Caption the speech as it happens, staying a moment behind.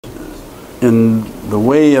in the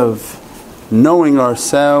way of knowing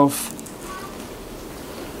ourselves,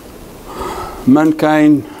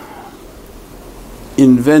 mankind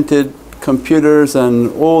invented computers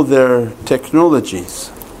and all their technologies.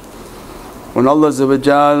 When Allah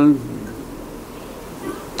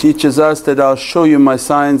teaches us that, I'll show you my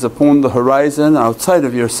signs upon the horizon outside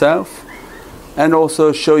of yourself, and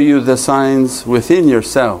also show you the signs within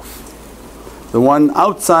yourself. The one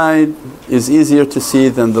outside is easier to see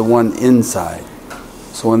than the one inside.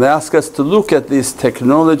 So when they ask us to look at these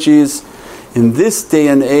technologies in this day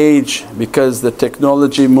and age, because the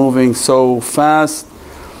technology moving so fast,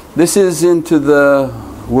 this is into the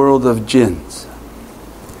world of jinns.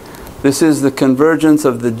 This is the convergence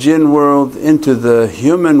of the jinn world into the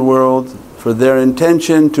human world for their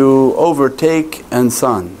intention to overtake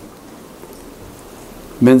insan.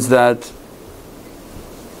 Means that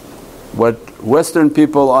what Western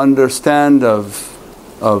people understand of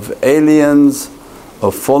aliens,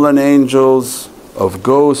 of fallen angels, of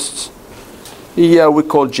ghosts, we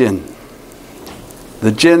call jinn.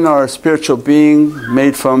 The jinn are a spiritual being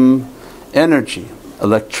made from energy,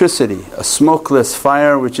 electricity, a smokeless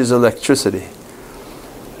fire which is electricity.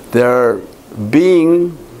 Their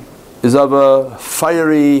being is of a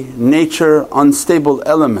fiery nature, unstable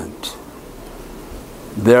element.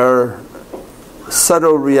 Their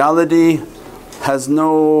subtle reality has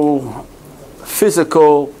no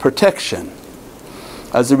physical protection.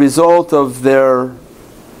 As a result of their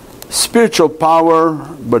spiritual power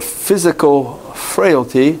but physical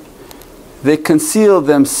frailty, they conceal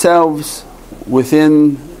themselves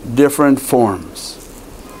within different forms.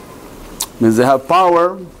 Means they have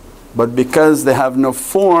power, but because they have no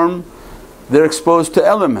form, they're exposed to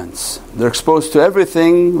elements. They're exposed to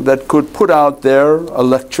everything that could put out their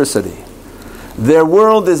electricity. Their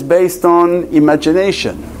world is based on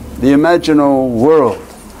imagination, the imaginal world.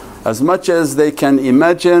 As much as they can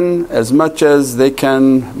imagine, as much as they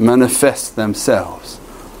can manifest themselves.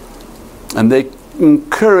 And they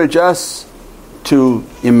encourage us to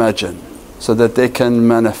imagine so that they can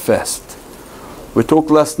manifest. We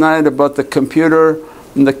talked last night about the computer,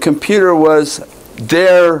 and the computer was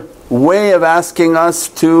their way of asking us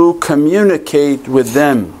to communicate with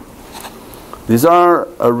them. These are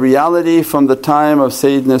a reality from the time of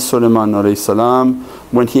Sayyidina Sulaiman alayhi salam,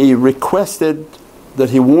 when he requested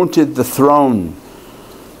that he wanted the throne.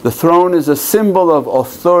 The throne is a symbol of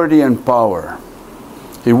authority and power.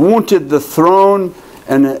 He wanted the throne,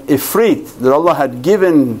 and Ifrit that Allah had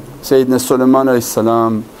given Sayyidina Sulaiman alayhi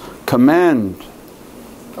salam command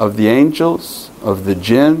of the angels, of the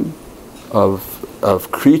jinn, of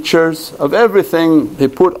creatures, of everything He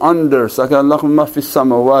put under.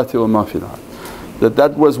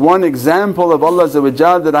 That was one example of Allah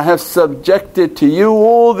that I have subjected to you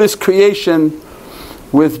all this creation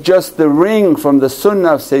with just the ring from the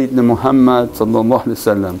sunnah of Sayyidina Muhammad.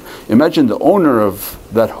 Imagine the owner of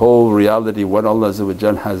that whole reality, what Allah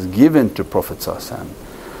has given to Prophet.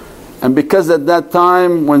 And because at that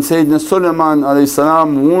time when Sayyidina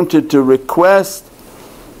Sulaiman wanted to request,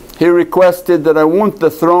 he requested that, I want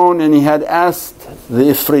the throne, and he had asked the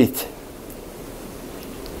Ifrit.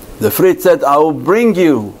 The Ifrit said, I will bring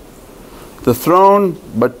you the throne,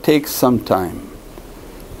 but take some time.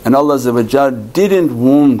 And Allah didn't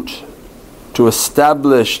want to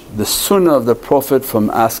establish the sunnah of the Prophet from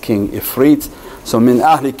asking Ifrit. So min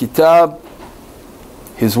Ahli Kitab,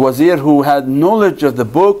 his wazir who had knowledge of the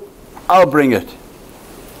book, I'll bring it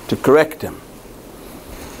to correct him.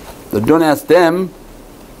 But don't ask them,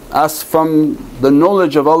 ask from the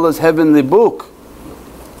knowledge of Allah's heavenly book.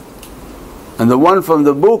 And the one from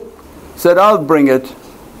the book said, I'll bring it.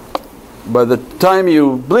 By the time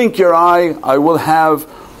you blink your eye, I will have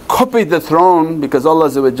copied the throne, because Allah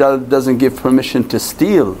doesn't give permission to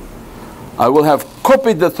steal. I will have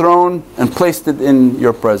copied the throne and placed it in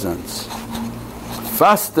your presence.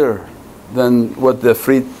 Faster than what the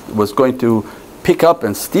Ifrit was going to pick up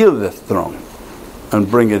and steal the throne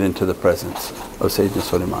and bring it into the presence of Sayyidina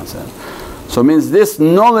Sulaiman. So it means this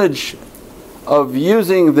knowledge of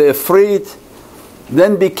using the Ifrit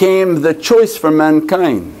then became the choice for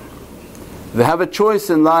mankind. They have a choice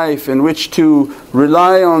in life in which to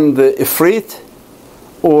rely on the Ifrit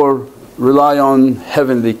or rely on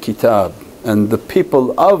heavenly kitab and the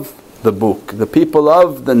people of the book, the people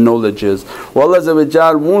of the knowledges. Well,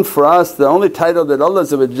 Allah want for us, the only title that Allah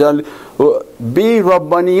be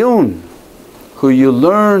Rabbaniyun, who you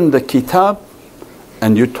learn the kitab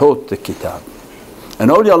and you taught the kitab.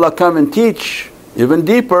 And awliyaullah come and teach even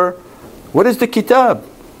deeper, what is the kitab?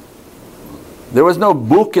 There was no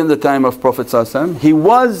book in the time of Prophet ﷺ. He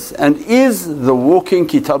was and is the walking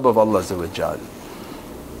kitab of Allah.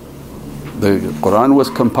 The Qur'an was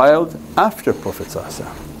compiled after Prophet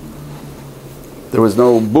ﷺ. There was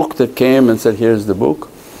no book that came and said, here's the book.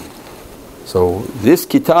 So this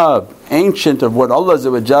kitab, ancient of what Allah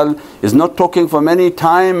is not talking from any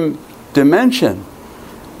time dimension.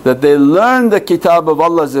 That they learned the kitab of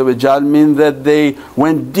Allah mean that they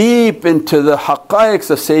went deep into the haqqaiqs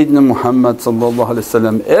of Sayyidina Muhammad.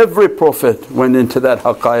 Every Prophet went into that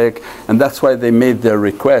haqqaiq, and that's why they made their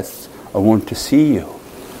requests. I want to see you,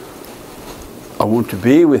 I want to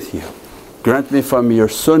be with you, grant me from your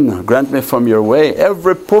sunnah, grant me from your way.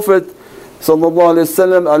 Every Prophet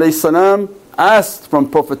asked from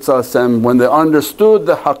Prophet when they understood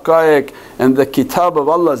the haqqaiq and the kitab of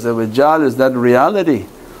Allah is that reality.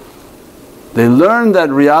 They learned that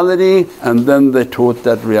reality and then they taught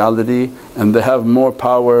that reality, and they have more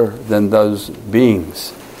power than those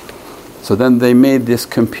beings. So then they made this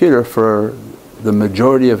computer for the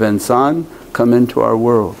majority of insan come into our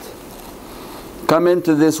world. Come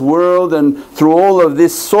into this world, and through all of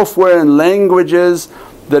this software and languages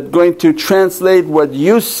that going to translate what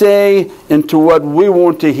you say into what we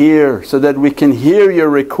want to hear, so that we can hear your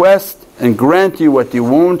request and grant you what you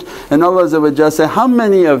want. And Allah say, how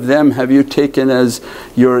many of them have you taken as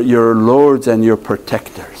your lords and your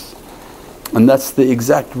protectors? And that's the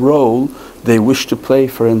exact role they wish to play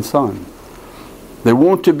for insan. They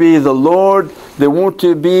want to be the Lord, they want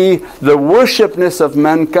to be the worshipness of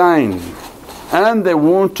mankind, and they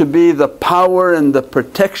want to be the power and the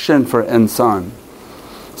protection for insan.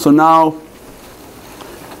 So now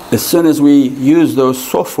as soon as we use those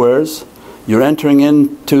softwares, you're entering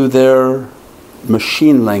into their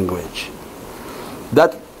machine language.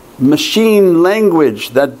 That machine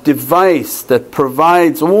language, that device that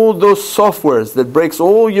provides all those softwares, that breaks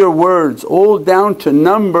all your words all down to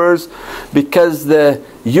numbers, because the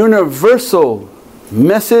universal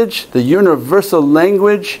message, the universal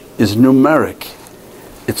language is numeric.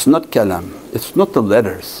 It's not kalam, it's not the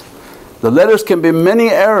letters. The letters can be many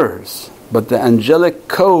errors, but the angelic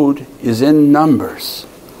code is in numbers.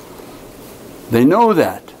 They know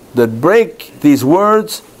that break these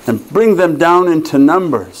words and bring them down into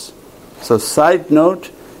numbers. So side note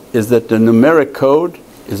is that the numeric code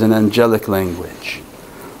is an angelic language.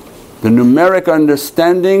 The numeric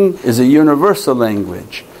understanding is a universal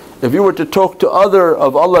language. If you were to talk to other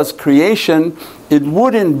of Allah's creation, it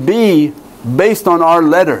wouldn't be based on our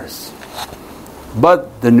letters.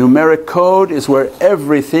 But the numeric code is where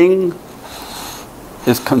everything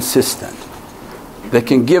is consistent. They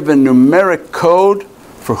can give a numeric code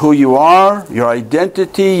for who you are, your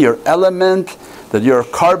identity, your element, that you're a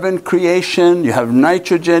carbon creation, you have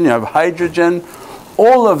nitrogen, you have hydrogen.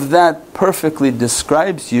 All of that perfectly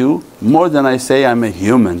describes you more than I say I'm a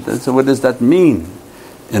human. So what does that mean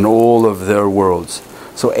in all of their worlds?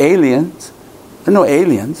 So aliens, they're no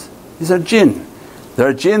aliens, these are jinn. There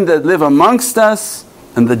are jinn that live amongst us,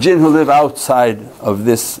 and the jinn who live outside of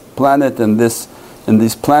this planet and in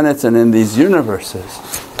these planets and in these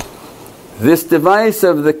universes. This device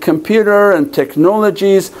of the computer and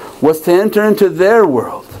technologies was to enter into their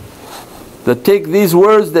world. That take these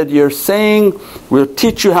words that you're saying, we'll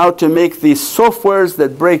teach you how to make these softwares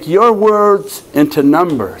that break your words into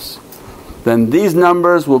numbers. Then these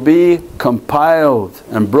numbers will be compiled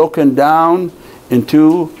and broken down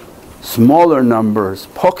into smaller numbers,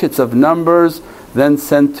 pockets of numbers, then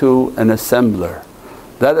sent to an assembler.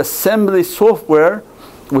 That assembly software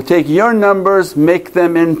will take your numbers, make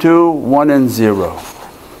them into 1 and 0.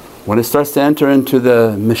 When it starts to enter into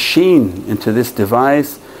the machine, into this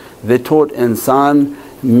device, they taught insan,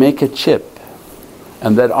 make a chip.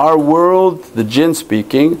 And that our world, the jinn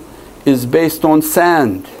speaking, is based on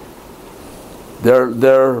sand.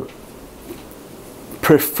 Their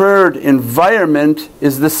preferred environment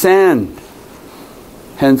is the sand,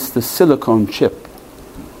 hence the silicone chip.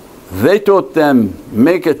 They taught them,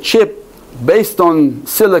 make a chip based on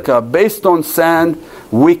silica, based on sand,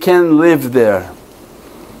 we can live there.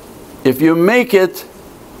 If you make it,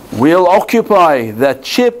 we'll occupy that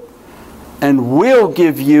chip and we'll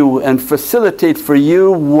give you and facilitate for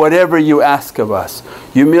you whatever you ask of us.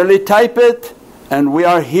 You merely type it and we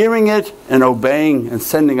are hearing it and obeying and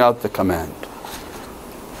sending out the command.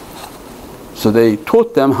 So they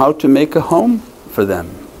taught them how to make a home for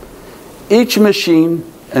them. Each machine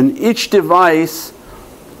and each device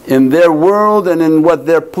in their world and in what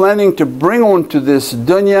they're planning to bring onto this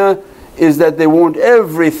dunya is that they want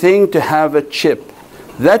everything to have a chip.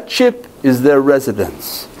 That chip is their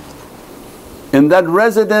residence. In that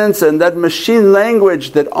residence and that machine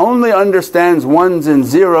language that only understands ones and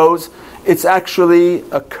zeros, it's actually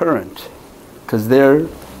a current, because they're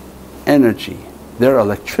energy, they're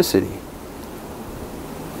electricity.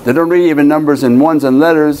 They don't read even numbers in ones and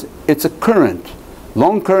letters. It's a current.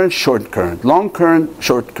 Long current, short current. Long current,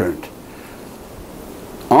 short current.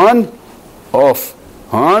 On, off.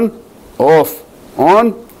 On, off.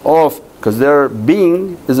 On, off. Because their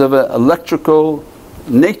being is of an electrical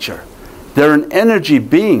nature. They're an energy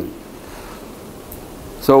being.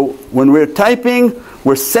 So when we're typing,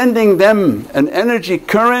 we're sending them an energy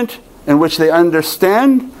current in which they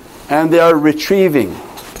understand and they are retrieving.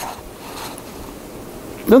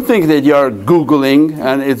 Don't think that you're Googling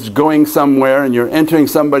and it's going somewhere and you're entering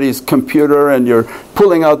somebody's computer and you're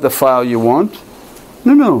pulling out the file you want.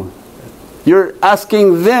 No. You're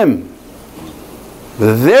asking them.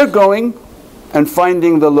 They're going and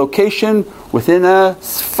finding the location within a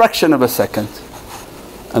fraction of a second.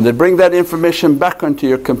 And they bring that information back onto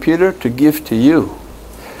your computer to give to you.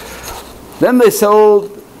 Then they told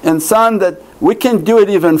insan that we can do it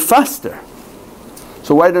even faster.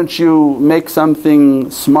 So why don't you make something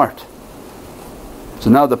smart? So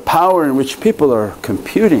now the power in which people are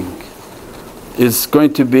computing is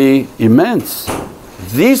going to be immense.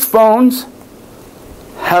 These phones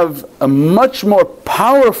have a much more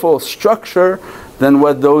powerful structure than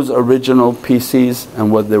what those original PCs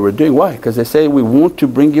and what they were doing. Why? Because they say, we want to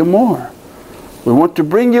bring you more. We want to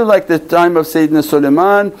bring you like the time of Sayyidina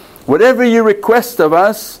Sulaiman. Whatever you request of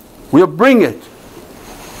us, we'll bring it.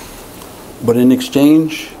 But in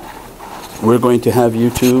exchange, we're going to have you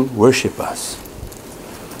to worship us.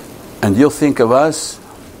 And you'll think of us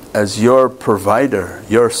as your provider,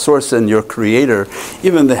 your source and your creator.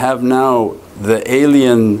 Even they have now the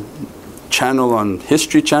alien channel on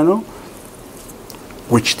History Channel,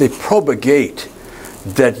 which they propagate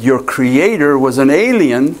that your creator was an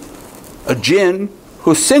alien, a jinn,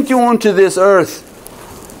 who sent you onto this earth,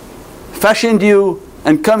 fashioned you,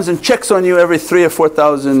 and comes and checks on you every 3,000 or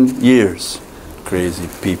 4,000 years. Crazy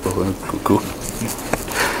people, cuckoo.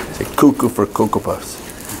 Say cuckoo for Cocoa Puffs.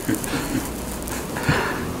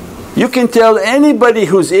 You can tell anybody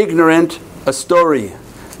who's ignorant a story.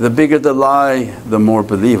 The bigger the lie, the more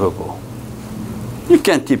believable. You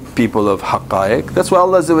can't teach people of haqqaiq. That's why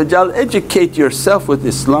Allah educate yourself with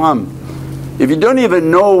Islam. If you don't even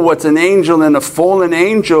know what's an angel and a fallen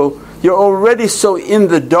angel, you're already so in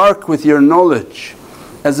the dark with your knowledge.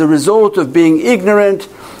 As a result of being ignorant,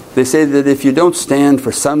 they say that if you don't stand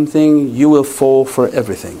for something, you will fall for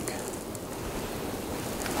everything.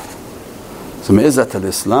 So Izzat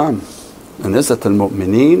al-Islam and Izzat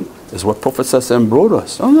al-Mu'mineen is what Prophet ﷺ brought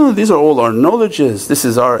us. Oh no, these are all our knowledges, this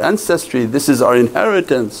is our ancestry, this is our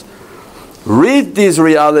inheritance. Read these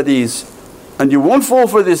realities and you won't fall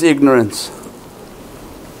for this ignorance.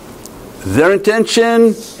 Their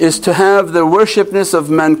intention is to have the worshipness of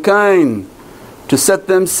mankind, to set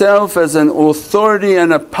themselves as an authority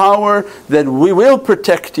and a power that we will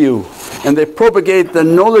protect you. And they propagate the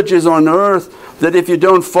knowledges on earth that if you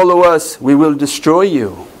don't follow us, we will destroy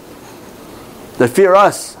you. They fear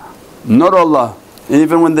us, not Allah. And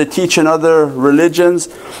even when they teach in other religions,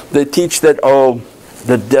 they teach that, oh,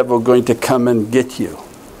 the devil going to come and get you.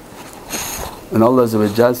 And Allah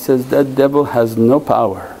says, that devil has no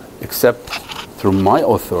power except through my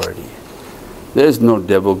authority. There is no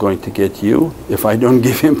devil going to get you if I don't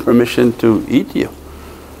give him permission to eat you.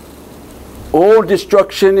 All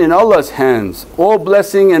destruction in Allah's hands, all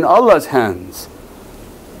blessing in Allah's hands.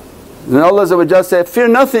 And Allah said, fear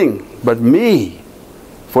nothing but me.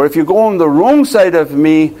 For if you go on the wrong side of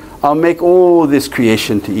me, I'll make all this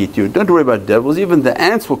creation to eat you. Don't worry about devils, even the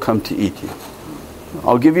ants will come to eat you.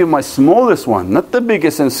 I'll give you my smallest one, not the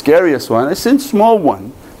biggest and scariest one. I send small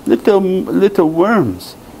one, little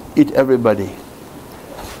worms eat everybody.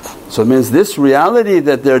 So it means this reality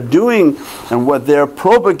that they're doing and what they're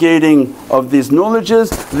propagating of these knowledges,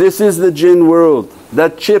 this is the jinn world.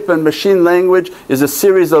 That chip and machine language is a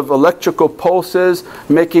series of electrical pulses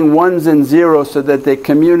making ones and zeros so that they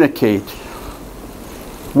communicate.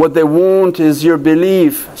 What they want is your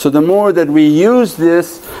belief. So the more that we use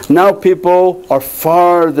this, now people are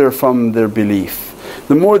farther from their belief.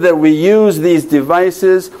 The more that we use these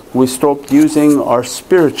devices, we stop using our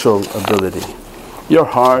spiritual ability. Your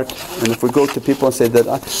heart, and if we go to people and say that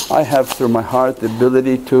I have through my heart the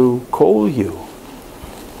ability to call you.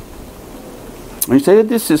 And you say,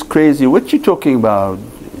 this is crazy, what you talking about,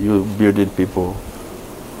 you bearded people?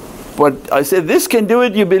 But I say, this can do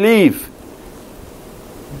it, you believe.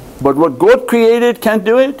 But what God created can't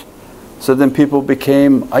do it? So then people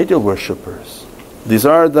became idol worshippers. These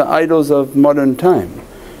are the idols of modern time.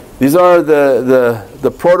 These are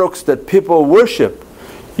the products that people worship.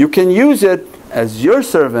 You can use it as your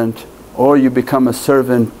servant or you become a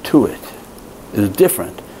servant to it. It's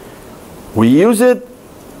different. We use it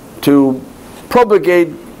to propagate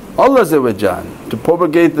Allah to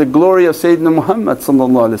propagate the glory of Sayyidina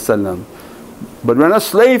Muhammad. But we're not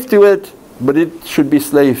slave to it, but it should be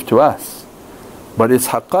slave to us. But its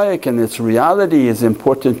haqqaiq and its reality is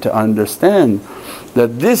important to understand,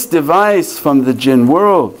 that this device from the jinn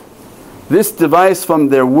world, this device from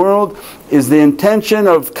their world is the intention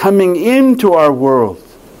of coming into our world.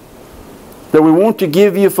 That we want to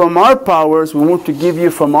give you from our powers, we want to give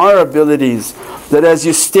you from our abilities. That as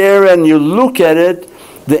you stare and you look at it,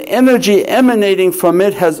 the energy emanating from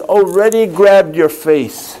it has already grabbed your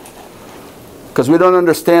face. Because we don't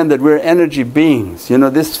understand that we're energy beings. You know,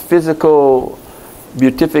 this physical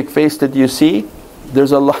beatific face that you see,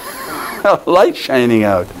 there's a light shining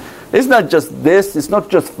out. It's not just this, it's not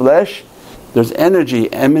just flesh, there's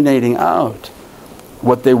energy emanating out.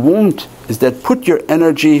 What they want is that put your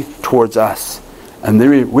energy towards us, and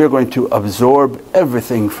we're going to absorb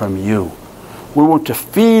everything from you. We want to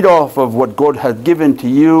feed off of what God has given to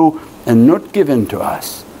you and not given to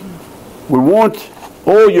us. We want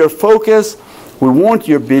all your focus, we want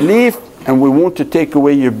your belief, and we want to take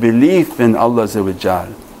away your belief in Allah.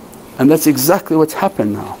 And that's exactly what's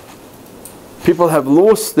happened now. People have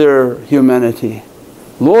lost their humanity,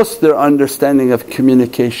 lost their understanding of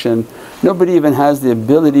communication. Nobody even has the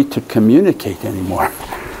ability to communicate anymore.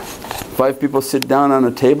 5 people sit down on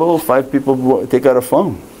a table, 5 people take out a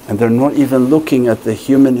phone, and they're not even looking at the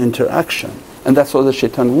human interaction. And that's what the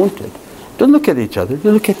shaitan wanted. Don't look at each other,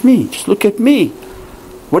 you look at me, just look at me.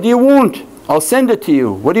 What do you want? I'll send it to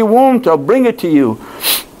you. What do you want? I'll bring it to you.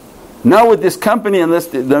 Now with this company, unless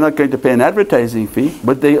they're not going to pay an advertising fee,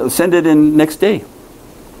 but they'll send it in next day.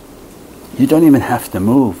 You don't even have to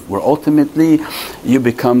move, where ultimately you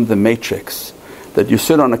become the matrix. That you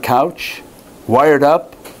sit on a couch, wired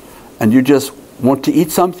up, and you just want to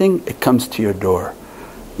eat something, it comes to your door.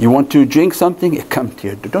 You want to drink something, it comes to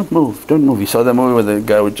your door. Don't move, don't move. You saw that movie where the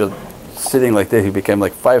guy was just sitting like this, he became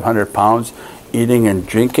like 500 pounds eating and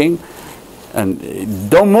drinking. And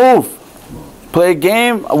don't move. Play a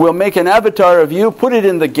game, we'll make an avatar of you, put it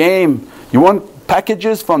in the game. You want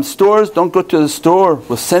packages from stores, don't go to the store,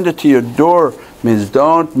 we'll send it to your door. Means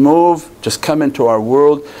don't move, just come into our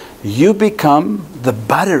world. You become the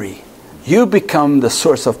battery, you become the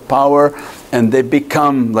source of power, and they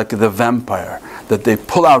become like the vampire, that they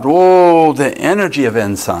pull out all the energy of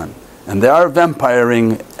insan, and they are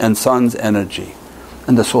vampiring insan's energy,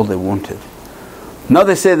 and that's all they wanted. Now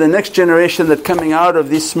they say the next generation that coming out of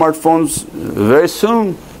these smartphones very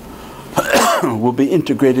soon will be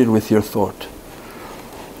integrated with your thought.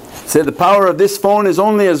 Say the power of this phone is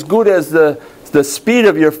only as good as the speed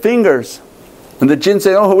of your fingers. And the jinn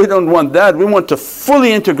say, oh, we don't want that, we want to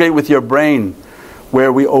fully integrate with your brain,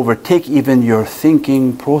 where we overtake even your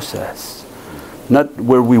thinking process. Not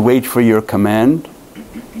where we wait for your command.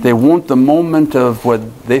 They want the moment of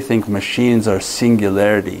what they think machines are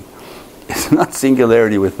singularity. It's not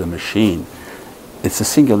singularity with the machine, it's a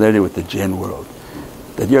singularity with the jinn world.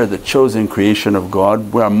 That you're the chosen creation of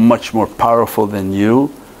God, we are much more powerful than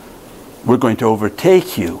you. We're going to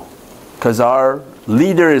overtake you because our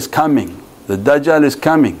leader is coming, the Dajjal is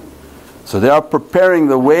coming. So they are preparing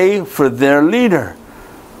the way for their leader,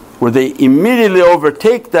 where they immediately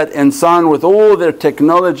overtake that insan with all their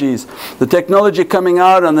technologies. The technology coming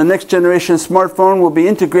out on the next generation smartphone will be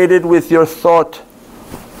integrated with your thought.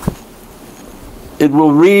 It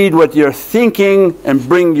will read what you're thinking and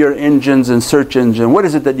bring your engines and search engine. What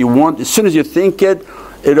is it that you want? As soon as you think it,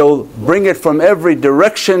 it'll bring it from every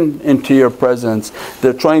direction into your presence.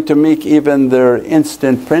 They're trying to make even their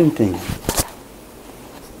instant printing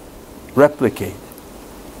replicate.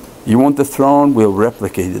 You want the throne, we'll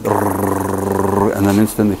replicate it, and then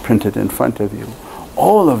instantly print it in front of you.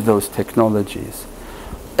 All of those technologies,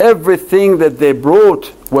 everything that they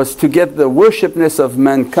brought was to get the worshipness of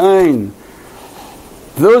mankind.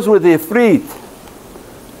 Those were the ifrit.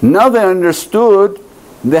 Now they understood,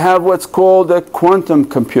 they have what's called a quantum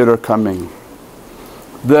computer coming.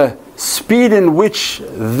 The speed in which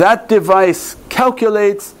that device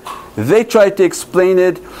calculates, they try to explain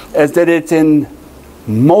it as that it's in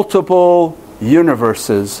multiple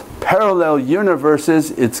universes, parallel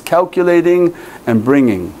universes, it's calculating and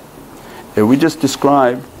bringing. And we just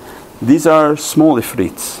described, these are small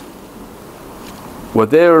ifrits.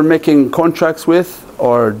 What they are making contracts with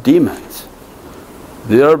are demons.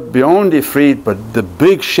 They are beyond ifrit, but the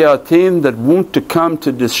big shayateen that want to come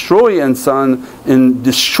to destroy insan and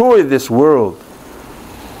destroy this world.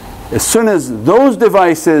 As soon as those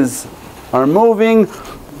devices are moving,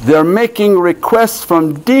 they're making requests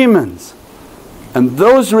from demons, and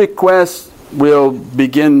those requests will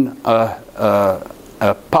begin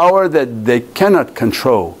a power that they cannot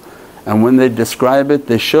control, And when they describe it,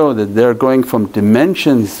 they show that they're going from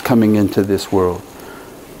dimensions coming into this world.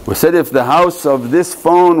 We said if the house of this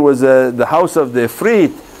phone was the house of the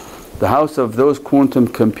Ifrit, the house of those quantum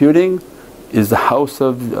computing is the house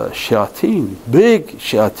of shayateen, big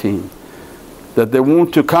shayateen, that they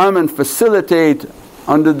want to come and facilitate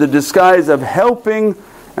under the disguise of helping.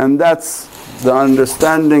 And that's the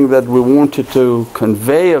understanding that we wanted to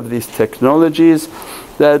convey of these technologies,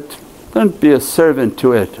 that don't be a servant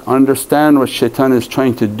to it, understand what shaitan is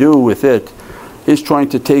trying to do with it. He's trying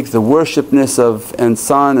to take the worshipness of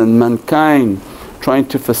insan and mankind, trying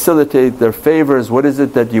to facilitate their favors. What is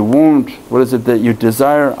it that you want? What is it that you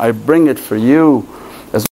desire? I bring it for you.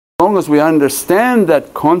 As long as we understand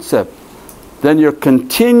that concept, then you're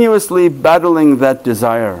continuously battling that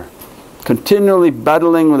desire, continually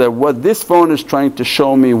battling that what this phone is trying to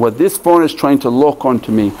show me, what this phone is trying to lock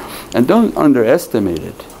onto me. And don't underestimate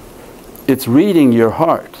it. It's reading your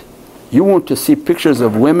heart. You want to see pictures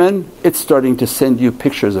of women, it's starting to send you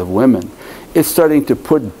pictures of women. It's starting to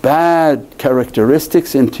put bad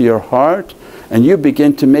characteristics into your heart, and you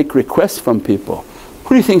begin to make requests from people. Who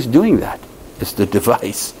do you think is doing that? It's the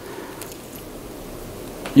device.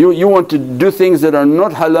 You want to do things that are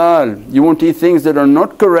not halal, you want to eat things that are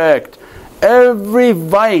not correct. Every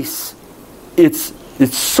vice, its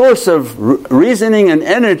source of reasoning and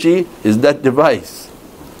energy is that device.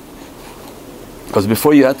 Because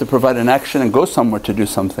before you had to provide an action and go somewhere to do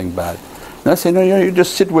something bad. Now I say, no, you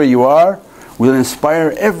just sit where you are, we'll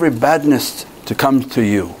inspire every badness to come to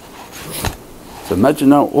you. So imagine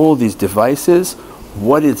now all these devices,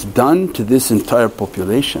 what it's done to this entire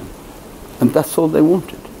population. And that's all they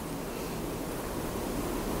wanted.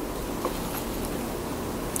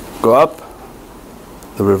 Go up,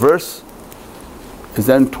 the reverse is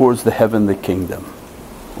then towards the heavenly kingdom.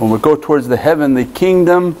 When we go towards the heavenly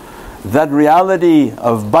kingdom, that reality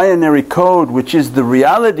of binary code, which is the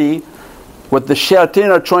reality, what the shayateen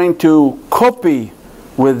are trying to copy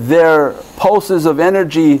with their pulses of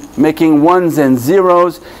energy, making ones and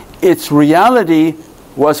zeros, its reality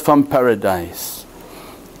was from paradise.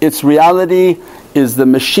 Its reality is the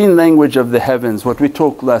machine language of the heavens. What we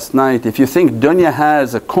talked last night, if you think dunya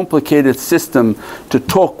has a complicated system to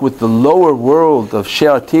talk with the lower world of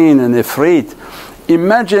shayateen and ifrit,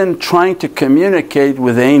 imagine trying to communicate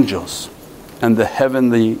with angels and the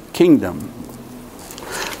heavenly kingdom.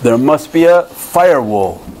 There must be a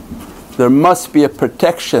firewall, there must be a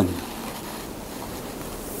protection.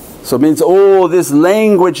 So it means all this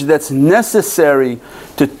language that's necessary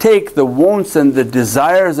to take the wants and the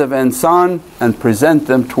desires of insan and present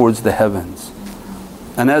them towards the heavens.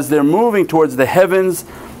 And as they're moving towards the heavens,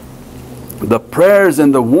 the prayers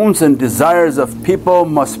and the wants and desires of people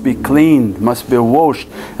must be cleaned, must be washed,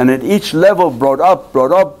 and at each level brought up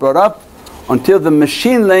until the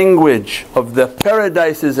machine language of the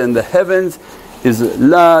paradises and the heavens is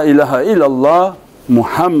La ilaha illallah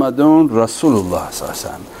Muhammadun Rasulullah.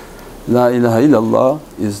 La ilaha illallah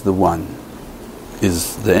is the one,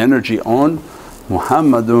 is the energy on.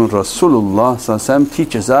 Muhammadun Rasulullah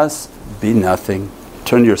teaches us, be nothing,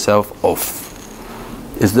 turn yourself off,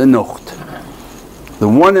 is the nuqt. The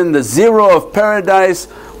one and the zero of paradise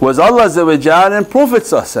was Allah and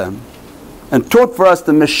Prophet and taught for us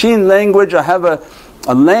the machine language. I have a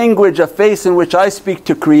language, a face in which I speak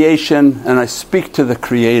to creation and I speak to the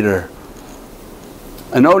Creator.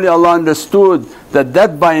 And awliyaullah understood that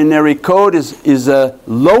that binary code is a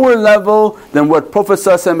lower level than what Prophet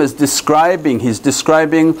is describing. He's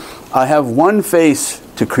describing, I have one face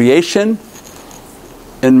to creation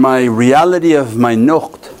in my reality of my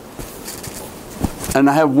nuqt, and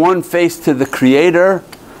I have one face to the Creator.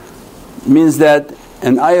 Means that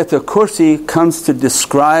an Ayatul Kursi comes to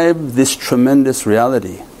describe this tremendous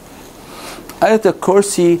reality. Ayatul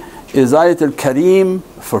Kursi is Ayatul Kareem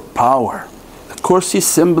for power. Kursi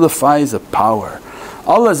signifies a power.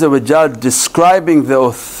 Allah describing the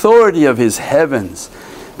authority of His heavens,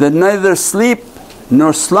 that neither sleep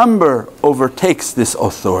nor slumber overtakes this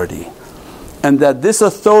authority, and that this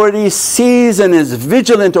authority sees and is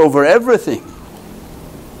vigilant over everything.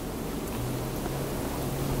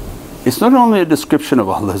 It's not only a description of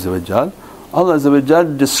Allah,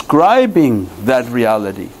 Allah describing that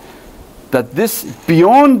reality, that this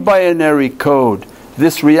beyond binary code,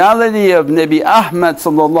 this reality of Nabi Ahmad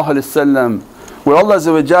where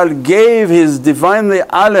Allah gave His Divinely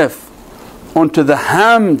Alif onto the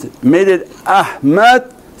Hamd, made it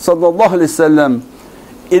Ahmad,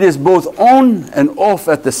 it is both on and off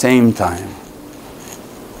at the same time.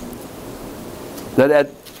 That at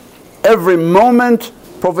every moment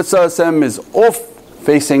Prophet is off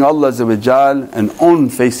facing Allah and on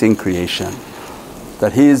facing creation.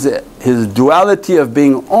 that his duality of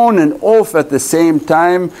being on and off at the same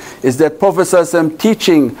time is that Prophet ﷺ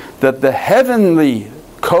teaching that the heavenly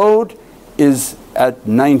code is at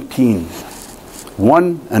 19,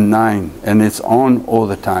 1 and 9, and it's on all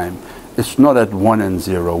the time. It's not at 1 and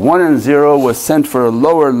 0. 1 and 0 was sent for a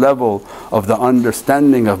lower level of the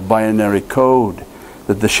understanding of binary code,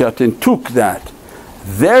 that the shayateen took that.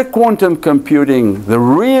 Their quantum computing, the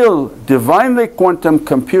real Divinely quantum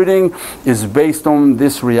computing, is based on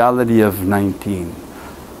this reality of 19,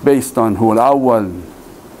 based on Huwal Awwal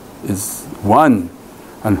is 1,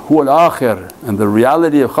 and Huwal Akhir, and the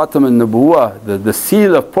reality of Khatam al-Nubuwah, the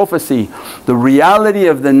seal of prophecy, the reality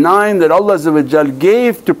of the 9 that Allah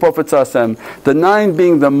gave to Prophet ﷺ, the 9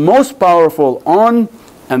 being the most powerful on,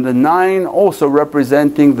 and the 9 also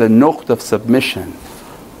representing the nuqt of submission.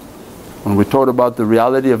 When we taught about the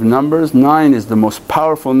reality of numbers, 9 is the most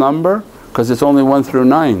powerful number because it's only 1 through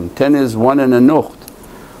 9. 10 is 1 and a nuqt.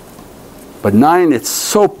 But 9, it's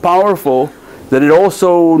so powerful that it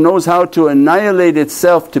also knows how to annihilate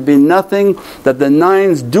itself to be nothing, that the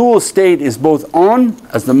 9's dual state is both on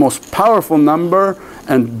as the most powerful number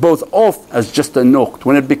and both off as just a nuqt.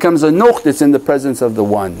 When it becomes a nuqt, it's in the presence of the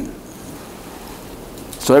 1.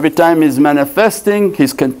 So every time he's manifesting,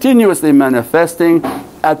 he's continuously manifesting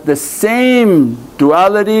at the same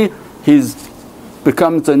duality, he's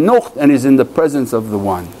becomes a nuqt and he's in the presence of the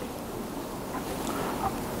 1.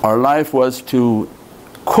 Our life was to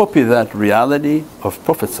copy that reality of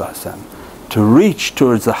Prophet ﷺ, to reach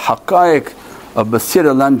towards the haqqaiq of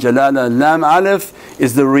Basira Lam Jalala. Lam Alif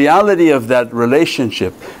is the reality of that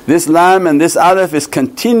relationship. This Lam and this Alif is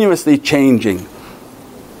continuously changing.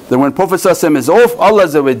 That when Prophet ﷺ is off,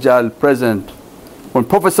 Allah present. When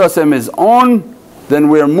Prophet ﷺ is on, then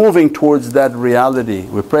we are moving towards that reality.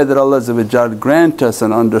 We pray that Allah grant us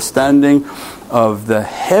an understanding of the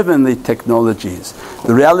heavenly technologies,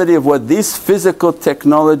 the reality of what these physical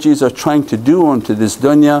technologies are trying to do onto this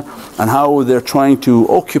dunya, and how they're trying to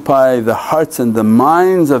occupy the hearts and the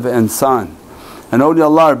minds of insan. And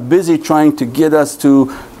awliyaullah are busy trying to get us to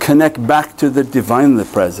connect back to the Divinely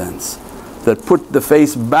Presence, that put the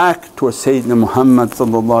face back towards Sayyidina Muhammad,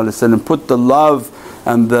 put the love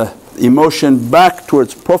and the emotion back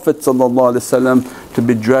towards Prophet to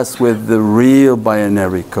be dressed with the real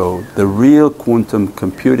binary code, the real quantum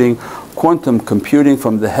computing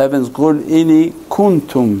from the heavens. قُلْ إِنِي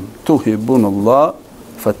كُنْتُمْ تُحِبُّونَ اللَّهَ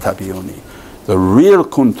فَاتَّبِعُونِي. The real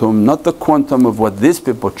quantum, not the quantum of what these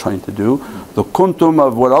people are trying to do, the quantum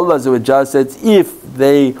of what Allah says, if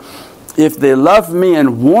they love me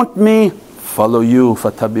and want me, follow you,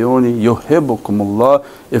 فَاتَّبِعُونِي يُحِبُّكُمُ اللَّهُ.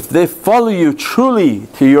 If they follow you truly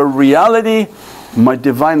to your reality, my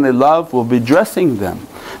Divinely love will be dressing them.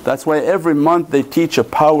 That's why every month they teach a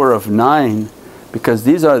power of 9, because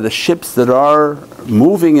these are the ships that are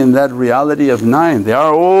moving in that reality of 9. They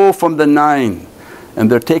are all from the 9,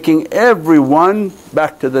 and they're taking everyone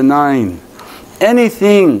back to the 9.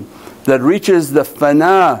 Anything that reaches the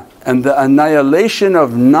fana and the annihilation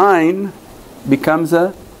of 9 becomes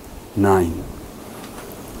a 9.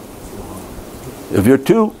 If you're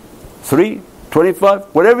 2, 3, 25,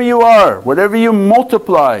 whatever you are, whatever you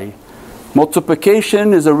multiply,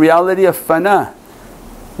 multiplication is a reality of fana.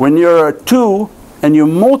 When you're a 2 and you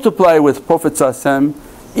multiply with Prophet ﷺ,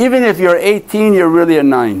 even if you're 18, you're really a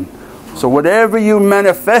 9. So whatever you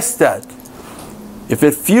manifest at, if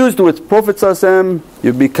it fused with Prophet ﷺ,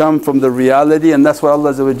 you become from the reality, and that's what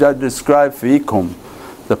Allah described, fiikum.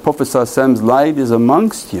 The Prophet ﷺ's light is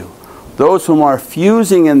amongst you. Those whom are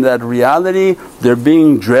fusing in that reality, they're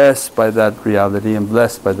being dressed by that reality and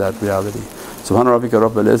blessed by that reality. Subhana rabbika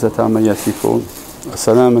rabbil izzati amma yasifoon, wa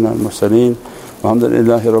salamun al mursaleen,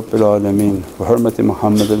 walhamdulillahi rabbil alameen, wa hurmati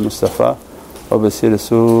Muhammad al-Mustafa, wa basir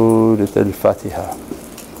Surat al-Fatiha.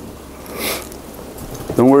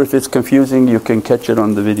 Don't worry if it's confusing, you can catch it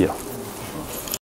on the video.